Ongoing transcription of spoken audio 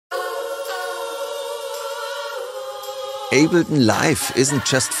Ableton Live isn't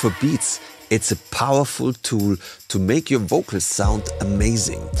just for beats, it's a powerful tool to make your vocals sound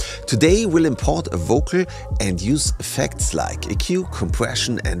amazing. Today we'll import a vocal and use effects like EQ,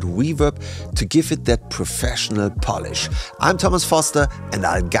 compression and reverb to give it that professional polish. I'm Thomas Foster and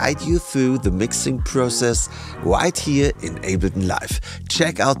I'll guide you through the mixing process right here in Ableton Live.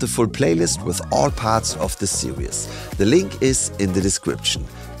 Check out the full playlist with all parts of the series. The link is in the description.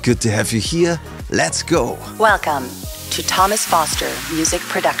 Good to have you here. Let's go. Welcome to Thomas Foster Music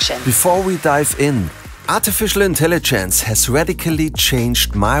Production. Before we dive in, artificial intelligence has radically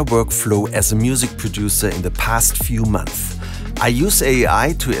changed my workflow as a music producer in the past few months. I use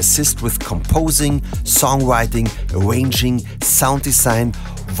AI to assist with composing, songwriting, arranging, sound design,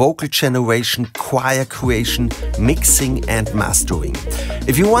 vocal generation, choir creation, mixing and mastering.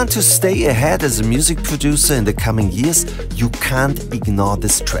 If you want to stay ahead as a music producer in the coming years, you can't ignore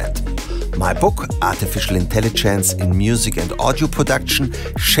this trend. My book, Artificial Intelligence in Music and Audio Production,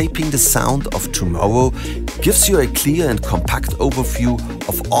 Shaping the Sound of Tomorrow, gives you a clear and compact overview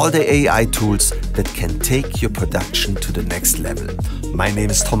of all the AI tools that can take your production to the next level. My name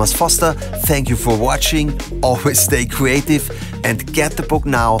is Thomas Foster, thank you for watching, always stay creative and get the book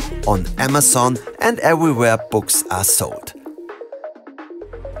now on Amazon and everywhere books are sold.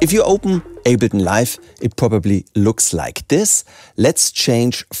 If you open Ableton Live, it probably looks like this. Let's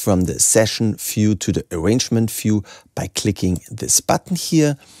change from the session view to the arrangement view by clicking this button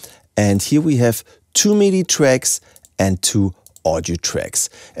here. And here we have 2 MIDI tracks and 2 audio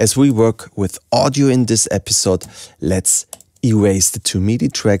tracks. As we work with audio in this episode, let's erase the 2 MIDI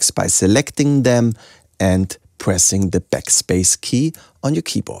tracks by selecting them and pressing the backspace key on your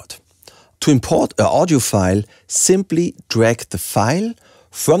keyboard. To import an audio file, simply drag the file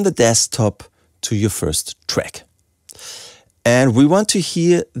from the desktop to your first track. And we want to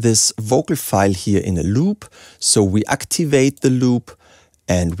hear this vocal file here in a loop, so we activate the loop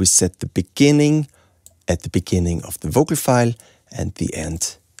and we set the beginning at the beginning of the vocal file and the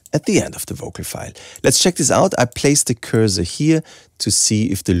end at the end of the vocal file. Let's check this out. I placed the cursor here to see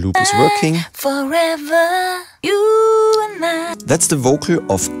if the loop is working. Forever, you and I. That's the vocal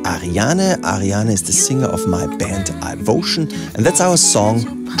of Ariane. Ariane is the singer of my band iVotion, and that's our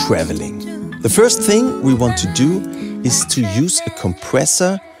song Traveling. The first thing we want to do is to use a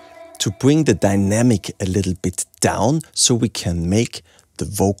compressor to bring the dynamic a little bit down so we can make the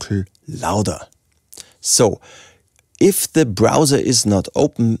vocal louder. So, if the browser is not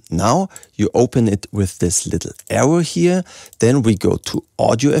open now, you open it with this little arrow here. Then we go to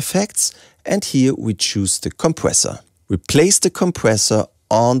Audio Effects and here we choose the compressor. We place the compressor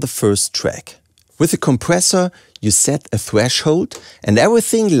on the first track. With the compressor, you set a threshold and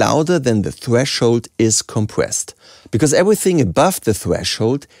everything louder than the threshold is compressed. Because everything above the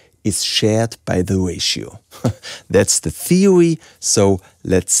threshold is shared by the ratio. That's the theory, so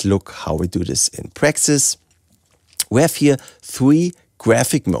let's look how we do this in practice. We have here 3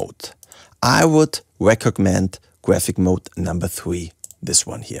 graphic modes. I would recommend graphic mode number 3, this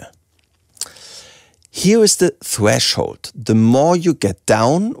one here. Here is the threshold. The more you get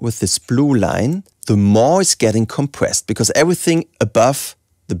down with this blue line, the more it's getting compressed because everything above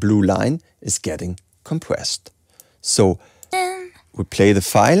the blue line is getting compressed. So we play the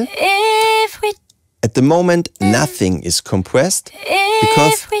file. At the moment, nothing is compressed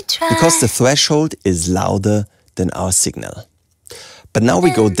because the threshold is louder than our signal. But now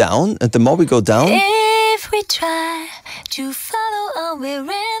we go down, and the more we go down, If we try to follow, we're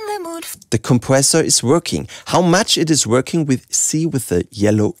in the mood. The compressor is working. How much it is working, we see with the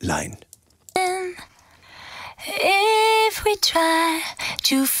yellow line. If we try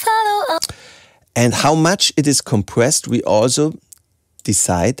to follow, And how much it is compressed, we also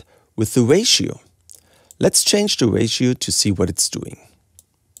decide with the ratio. Let's change the ratio to see what it's doing.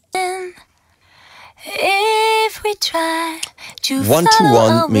 If we try to 1 to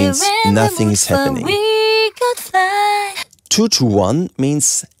 1 means nothing is happening. 2 to 1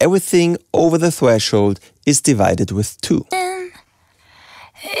 means everything over the threshold is divided with 2.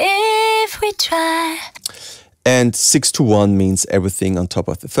 If we try. And 6 to 1 means everything on top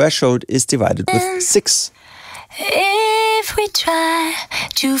of the threshold is divided with 6. If we try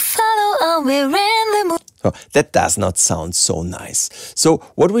to follow, we're in the mood. So that does not sound so nice. So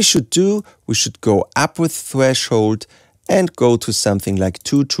what we should do, we should go up with threshold and go to something like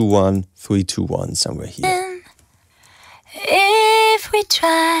 2 to 1, 3 to 1, somewhere here. If we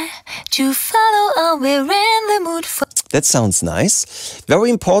try to follow, we're in the mood for. That sounds nice. Very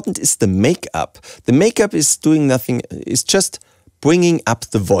important is the makeup. The makeup is doing nothing, it's just bringing up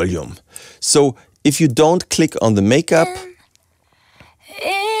the volume. So if you don't click on the makeup,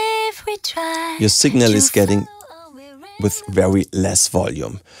 If we try your signal is getting with very less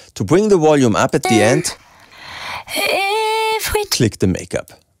volume. To bring the volume up at the end, click the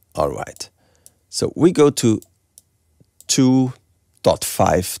makeup. All right. So we go to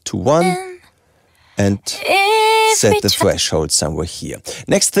 2.5 to 1 and set the threshold somewhere here.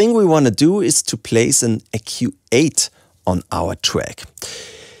 Next thing we want to do is to place an EQ8 on our track.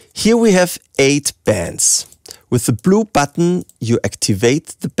 Here we have 8 bands. With the blue button, you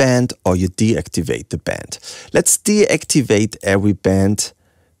activate the band or you deactivate the band. Let's deactivate every band,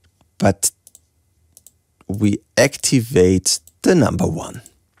 but we activate the number 1.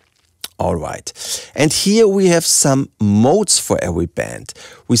 All right. And here we have some modes for every band.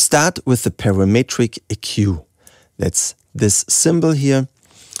 We start with the parametric EQ. That's this symbol here.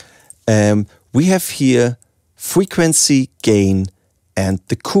 We have here frequency, gain, and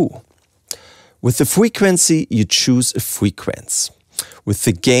the Q. With the frequency, you choose a frequency. With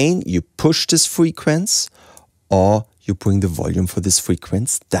the gain, you push this frequency or you bring the volume for this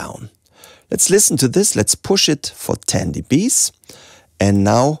frequency down. Let's listen to this. Let's push it for 10 dBs. And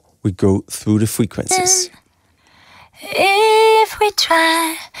now we go through the frequencies. If we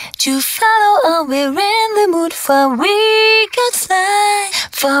try to follow or we're in the mood for, we could fly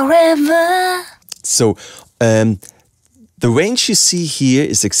forever. So, the range you see here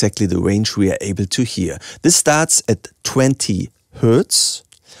is exactly the range we are able to hear. This starts at 20 Hertz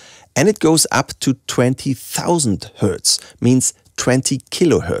and it goes up to 20,000 Hertz, means 20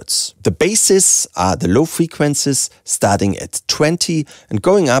 kilohertz. The bases are the low frequencies starting at 20 and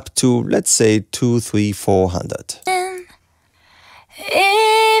going up to, let's say, 200, 300, 400.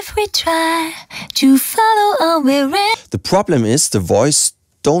 If we try to follow or we're in. The problem is the voice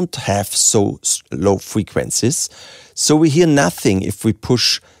don't have so low frequencies, so we hear nothing if we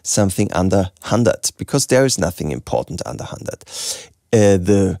push something under 100, because there is nothing important under 100.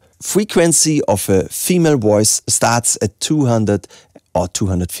 The frequency of a female voice starts at 200 or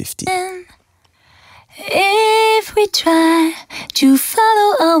 250. If we try to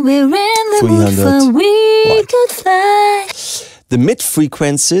follow or we're in the mood for, we could fly. The mid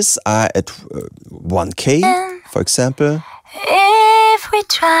frequencies are at 1K, for example. If we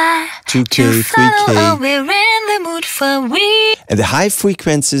try 2K, 3K. We're in the mood for, we. And the high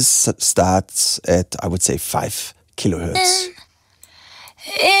frequencies starts at, I would say, 5 kilohertz.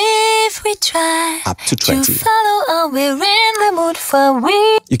 If we try up to 20. To follow or we're in the mood for,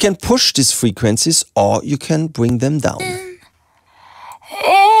 we. You can push these frequencies or you can bring them down.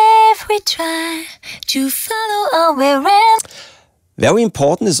 If we try to follow or we're in. Very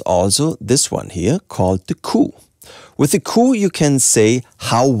important is also this one here called the Q. With the Q, you can say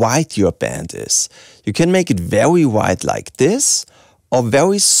how wide your band is. You can make it very wide like this or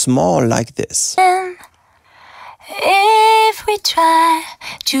very small like this. If we try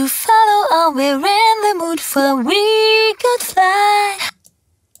to follow or we're in the mood for, we could fly.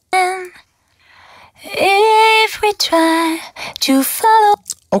 If we try to follow.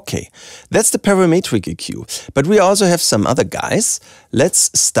 Okay, that's the parametric EQ. But we also have some other guys.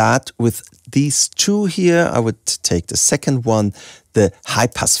 Let's start with these two here. I would take the second one, the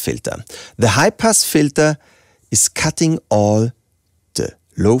high-pass filter. The high-pass filter is cutting all the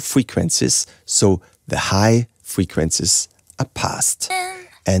low frequencies, so the high frequencies are passed.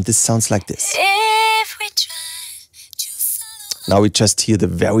 And this sounds like this. If we try to follow. Now we just hear the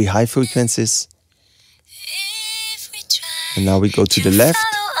very high frequencies. If we try and now we go to the left.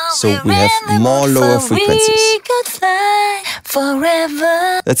 So we're we have in the more mood lower for, frequencies. we could fly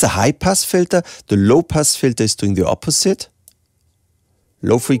forever. That's a high-pass filter. The low-pass filter is doing the opposite.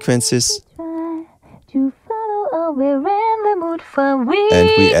 Low frequencies. To follow or we're in the mood for, we And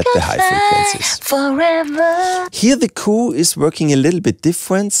we add the could high fly frequencies. forever. Here the Q is working a little bit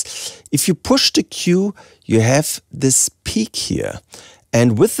different. If you push the Q, you have this peak here.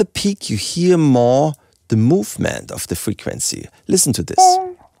 And with the peak, you hear more the movement of the frequency. Listen to this.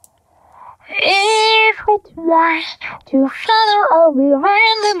 If we try to follow or we're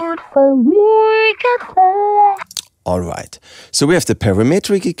in the mood for, we could fly. All right. So we have the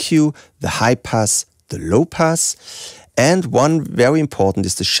parametric EQ, the high pass, the low pass, and one very important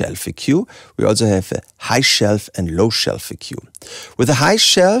is the shelf EQ. We also have a high shelf and low shelf EQ. With a high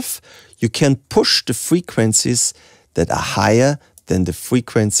shelf, you can push the frequencies that are higher than the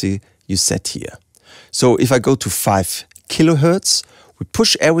frequency you set here. So if I go to 5 kilohertz, we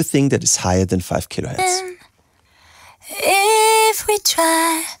push everything that is higher than 5 kilohertz. If we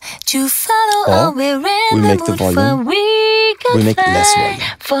try to follow or we're in we the make the mood volume. for, we could make less fly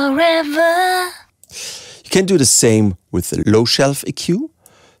volume. forever. You can do the same with the low shelf EQ.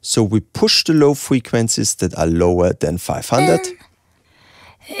 So we push the low frequencies that are lower than 500.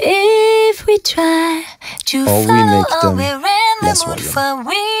 If we try or we make them less volume.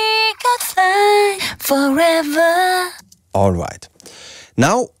 We could fly forever. All right.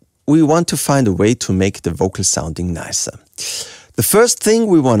 Now we want to find a way to make the vocal sounding nicer. The first thing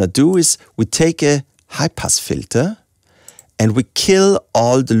we want to do is we take a high-pass filter and we kill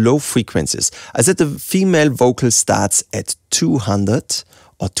all the low frequencies. I said the female vocal starts at 200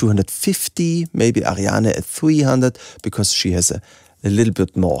 or 250, maybe Ariane at 300 because she has a little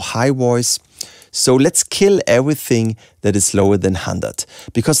bit more high voice. So let's kill everything that is lower than 100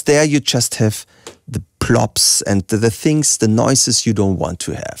 because there you just have the plops and the things, the noises you don't want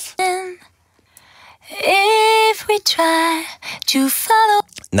to have. If we try to follow,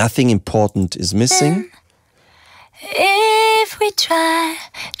 Nothing important is missing. if we try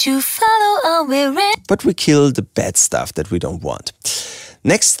to follow our way, But we kill the bad stuff that we don't want.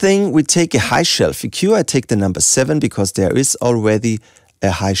 Next thing, we take a high shelf EQ. I take the number 7 because there is already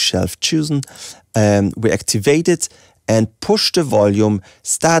a high shelf chosen. We activate it and push the volume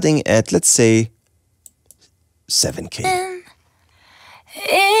starting at, let's say, 7K.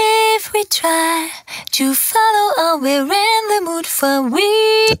 if we try to follow our way in the mood for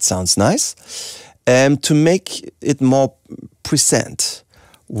we. That sounds nice. To make it more present,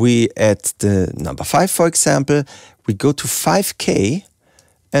 we add the number 5, for example. We go to 5K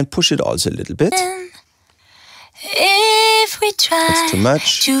and push it also a little bit. If we try That's too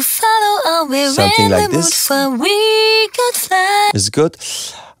much. to follow our way Something in like the mood this. for we could fly. Is good.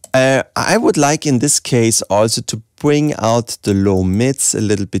 I would like in this case also to bring out the low mids a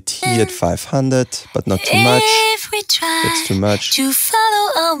little bit here at 500, but not too much. If we try That's too much. to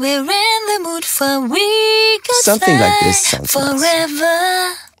follow our way in the mood for we could Something fly like this sounds nice.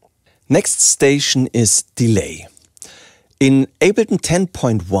 forever. Next station is delay. In Ableton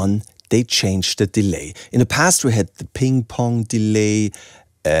 10.1, they changed the delay. In the past, we had the ping pong delay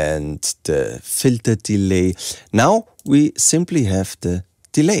and the filter delay. Now we simply have the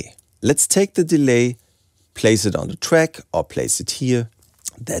delay. Let's take the delay, place it on the track or place it here.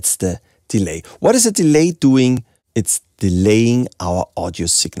 That's the delay. What is a delay doing? It's delaying our audio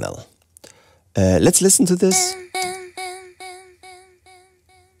signal. Let's listen to this.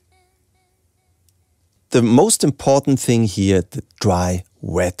 The most important thing here, the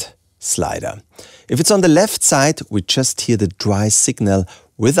dry-wet slider. If it's on the left side, we just hear the dry signal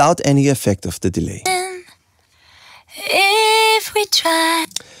without any effect of the delay. If we try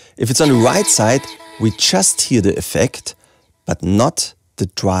If it's on the right side, we just hear the effect, but not the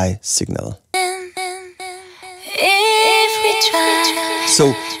dry signal. if we try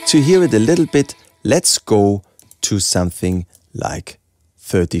So to hear it a little bit, let's go to something like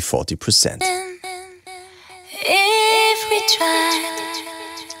 30–40%. if we try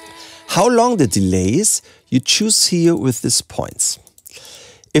How long the delay is, you choose here with these points.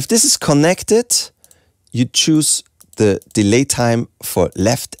 If this is connected, you choose the delay time for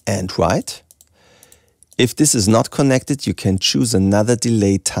left and right. If this is not connected, you can choose another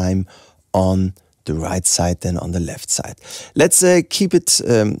delay time on the right side than on the left side. Let's keep it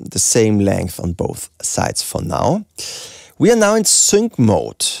the same length on both sides for now. We are now in sync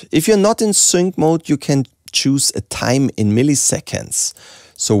mode. If you're not in sync mode, you can choose a time in milliseconds.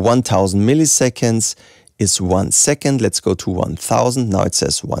 So 1000 milliseconds is 1 second. Let's go to 1000. Now it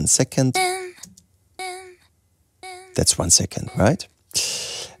says 1 second. That's 1 second, right?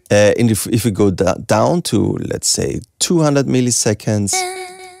 And if we go down to, let's say, 200 milliseconds,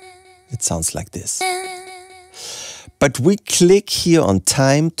 it sounds like this. But we click here on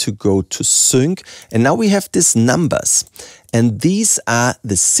time to go to sync. And now we have these numbers. And these are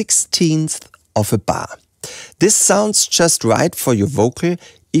the 16th of a bar. This sounds just right for your vocal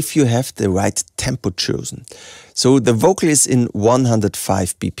if you have the right tempo chosen. So the vocal is in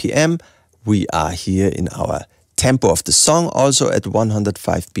 105 BPM. We are here in our tempo of the song also at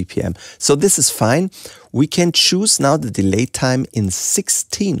 105 BPM. So this is fine. We can choose now the delay time in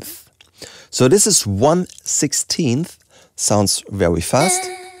 16th. So this is 1/16. Sounds very fast.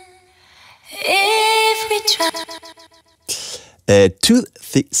 if we try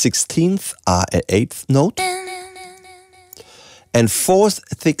 2/16 are an 8th note. And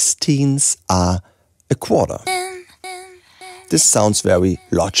 4/16 are a quarter. This sounds very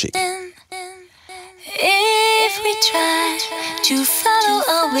logic. if we try to follow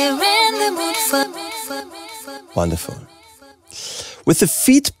our way in the mood for Wonderful. With the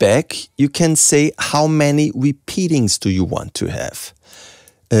feedback, you can say how many repeatings do you want to have.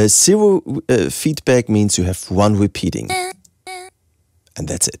 0 feedback means you have 1 repeating. And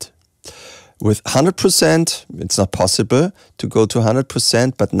that's it. With 100%, it's not possible to go to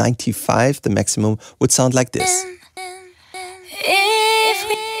 100%, but 95, the maximum, would sound like this. if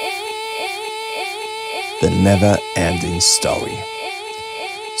we the never-ending story.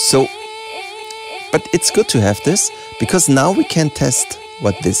 So, but it's good to have this, because now we can test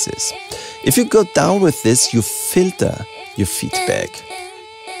what this is. If you go down with this, you filter your feedback.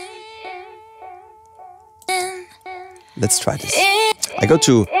 Let's try this. I go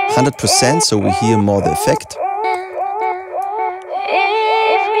to 100% so we hear more the effect.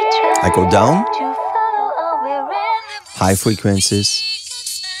 I go down, high frequencies,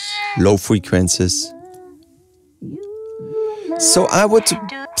 low frequencies. So I would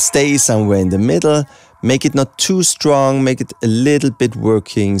stay somewhere in the middle, make it not too strong, make it a little bit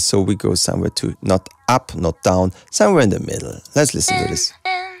working, so we go somewhere to not up, not down, somewhere in the middle. Let's listen to this.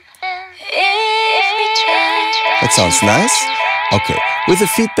 That sounds nice. Okay, with the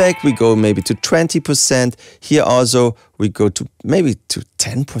feedback we go maybe to 20%. Here also we go to maybe to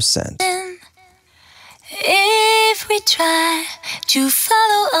 10%. If we try to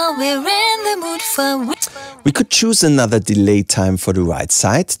follow or we're in the mood for... We could choose another delay time for the right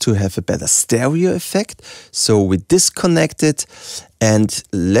side to have a better stereo effect. So we disconnect it and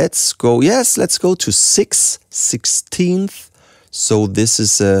let's go to 6/16. So this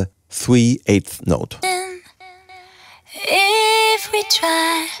is a 3/8 note. If we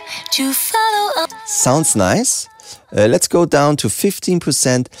try to follow... Sounds nice. Let's go down to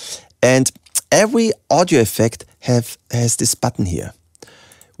 15%, and every audio effect has this button here.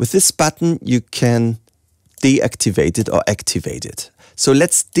 With this button you can deactivate it or activate it. So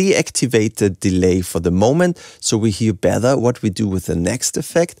let's deactivate the delay for the moment so we hear better what we do with the next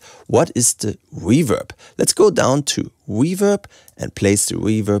effect. What is the reverb? Let's go down to reverb and place the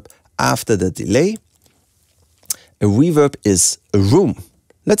reverb after the delay. A reverb is a room.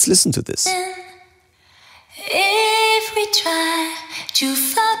 Let's listen to this. If we try to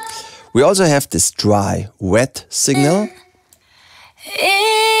follow... We also have this dry, wet signal.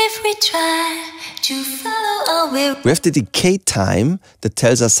 If we try to follow... We have the decay time that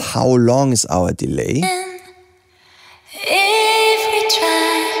tells us how long is our delay. If we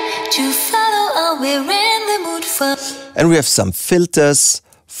try to follow, we're in the mood for... And we have some filters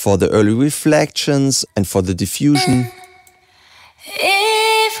for the early reflections and for the diffusion.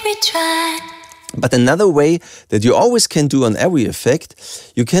 If we try... But another way that you always can do on every effect,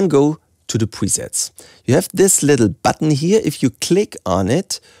 you can go to the presets. You have this little button here. If you click on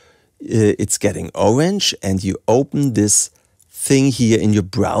it, it's getting orange and you open this thing here in your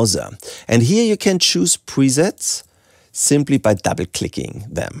browser. And here you can choose presets simply by double-clicking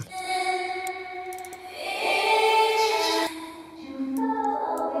them.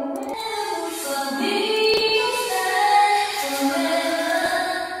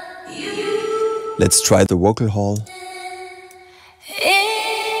 Let's try the vocal hall.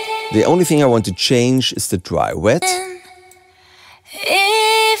 The only thing I want to change is the dry wet.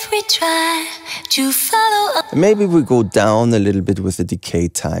 If we try to follow... Maybe we go down a little bit with the decay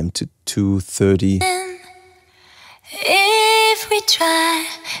time to 2:30. If we try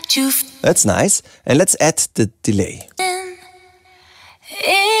to... That's nice. And let's add the delay.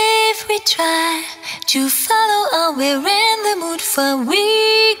 If we try to follow, we're in the mood for...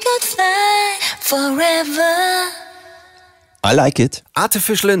 We could fly forever. I like it.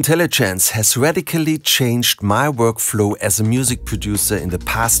 Artificial intelligence has radically changed my workflow as a music producer in the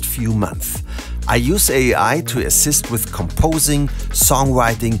past few months. I use AI to assist with composing,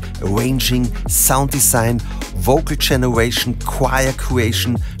 songwriting, arranging, sound design, vocal generation, choir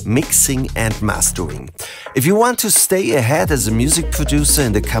creation, mixing and mastering. If you want to stay ahead as a music producer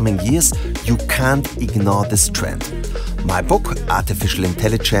in the coming years, you can't ignore this trend. My book, Artificial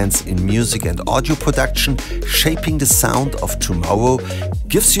Intelligence in Music and Audio Production, Shaping the Sound of Tomorrow,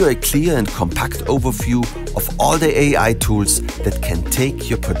 gives you a clear and compact overview of all the AI tools that can take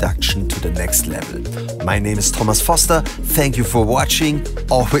your production to the next level. My name is Thomas Foster. Thank you for watching.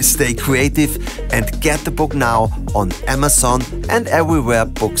 Always stay creative and get the book now on Amazon and everywhere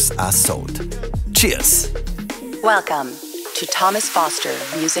books are sold. Cheers! Welcome to Thomas Foster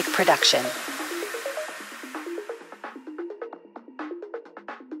Music Production.